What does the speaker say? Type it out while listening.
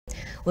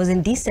was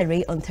in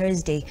disarray on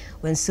Thursday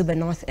when Suba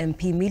North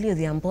MP Millie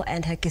Odhiambo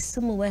and her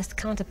Kisumu West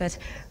counterpart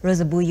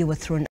Roza Buyu were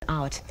thrown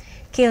out.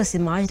 Chaos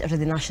emerged after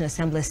the National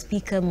Assembly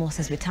Speaker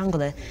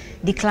Wetangula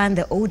declined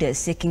the order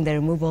seeking the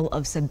removal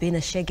of Sabina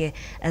Chege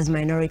as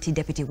Minority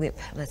Deputy Whip.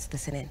 Let's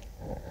listen in.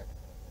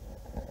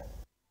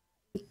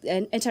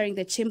 And entering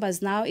the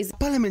chambers now is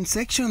Parliament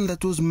section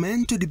that was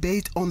meant to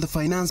debate on the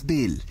finance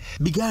bill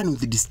began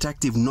with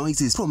destructive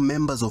noises from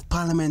members of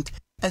Parliament,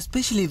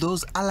 especially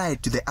those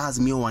allied to the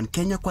Azimio One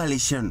Kenya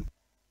coalition.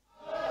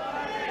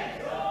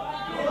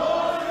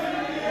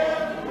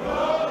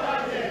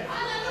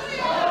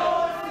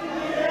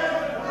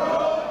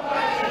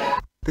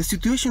 The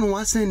situation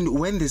worsened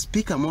when the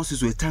Speaker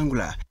Moses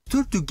Wetangula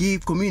stood to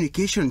give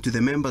communication to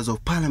the members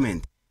of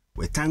Parliament.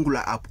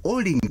 Wetangula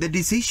upholding the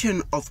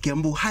decision of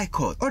Kiambu High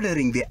Court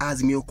ordering the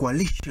Azimio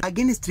coalition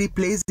against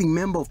replacing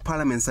Member of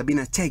Parliament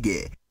Sabina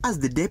Chege as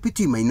the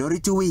Deputy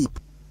Minority Whip.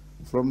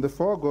 From the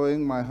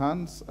foregoing, my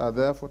hands are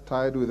therefore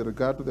tied with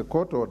regard to the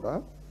court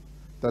order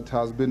that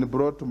has been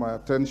brought to my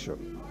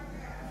attention.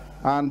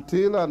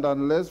 Until and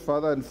unless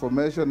further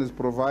information is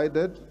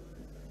provided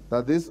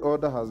that this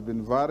order has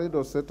been varied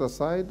or set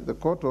aside, the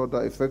court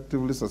order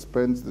effectively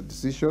suspends the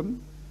decision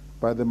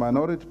by the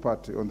minority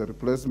party on the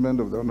replacement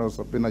of the Honourable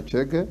Sabina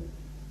Chege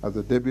as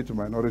the Deputy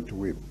Minority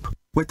Whip.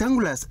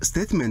 Wetangula's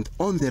statement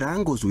on the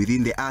wrangles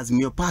within the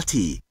Azimio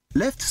party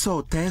left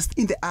sore taste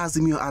in the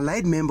Azimio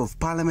allied Member of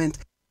Parliament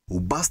who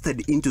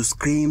busted into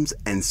screams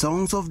and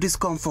songs of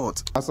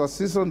discomfort. As a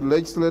seasoned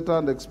legislator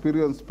and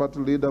experienced party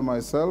leader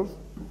myself,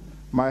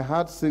 my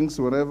heart sinks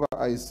whenever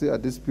I see a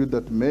dispute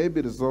that may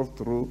be resolved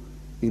through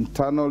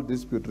internal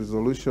dispute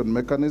resolution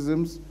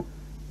mechanisms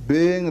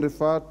being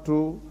referred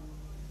to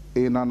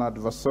in an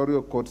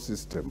adversarial court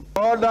system.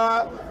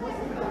 Order!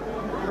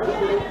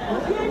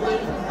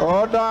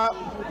 Order!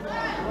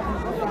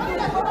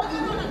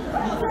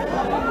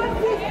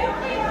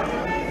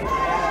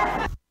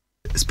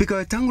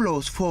 Speaker Wetangula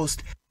was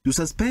forced to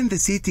suspend the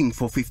sitting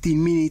for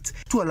 15 minutes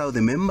to allow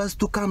the members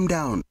to calm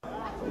down.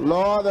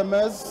 Lower the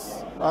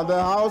mess and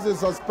the House is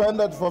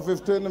suspended for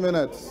 15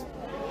 minutes.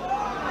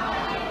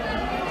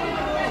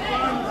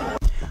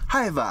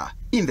 However,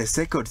 in the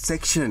second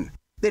section,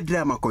 the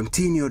drama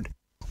continued,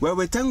 where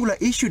Wetangula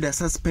issued a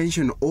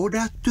suspension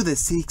order to the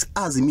 6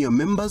 Azimio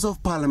members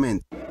of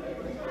Parliament.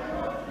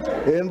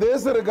 In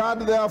this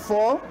regard,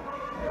 therefore,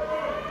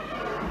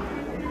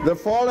 the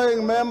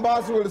following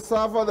members will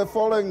suffer the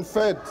following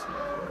fate.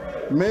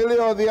 Millie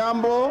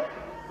Odhiambo,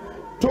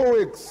 2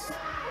 weeks.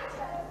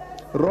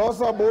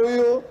 Roza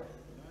Buyu,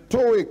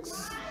 2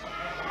 weeks.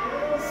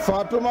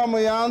 Fatuma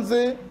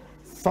Muyanzi,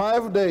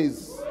 5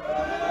 days.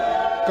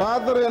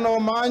 Catherine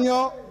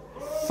Omanyo,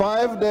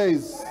 5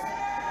 days.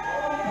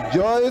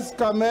 Joyce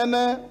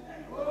Kamene,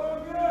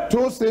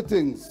 2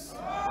 sittings.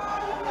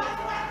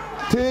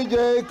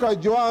 TJ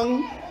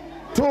Kajwang,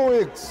 2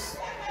 weeks.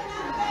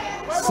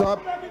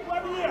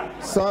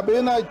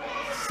 Sabina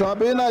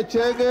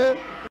Chege,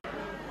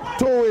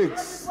 2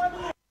 weeks.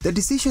 The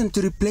decision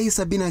to replace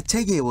Sabina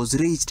Chege was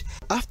reached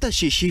after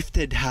she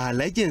shifted her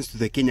allegiance to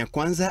the Kenya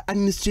Kwanza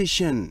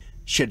administration.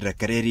 Shedra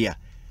Kareria,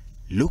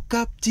 Look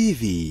Up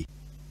TV.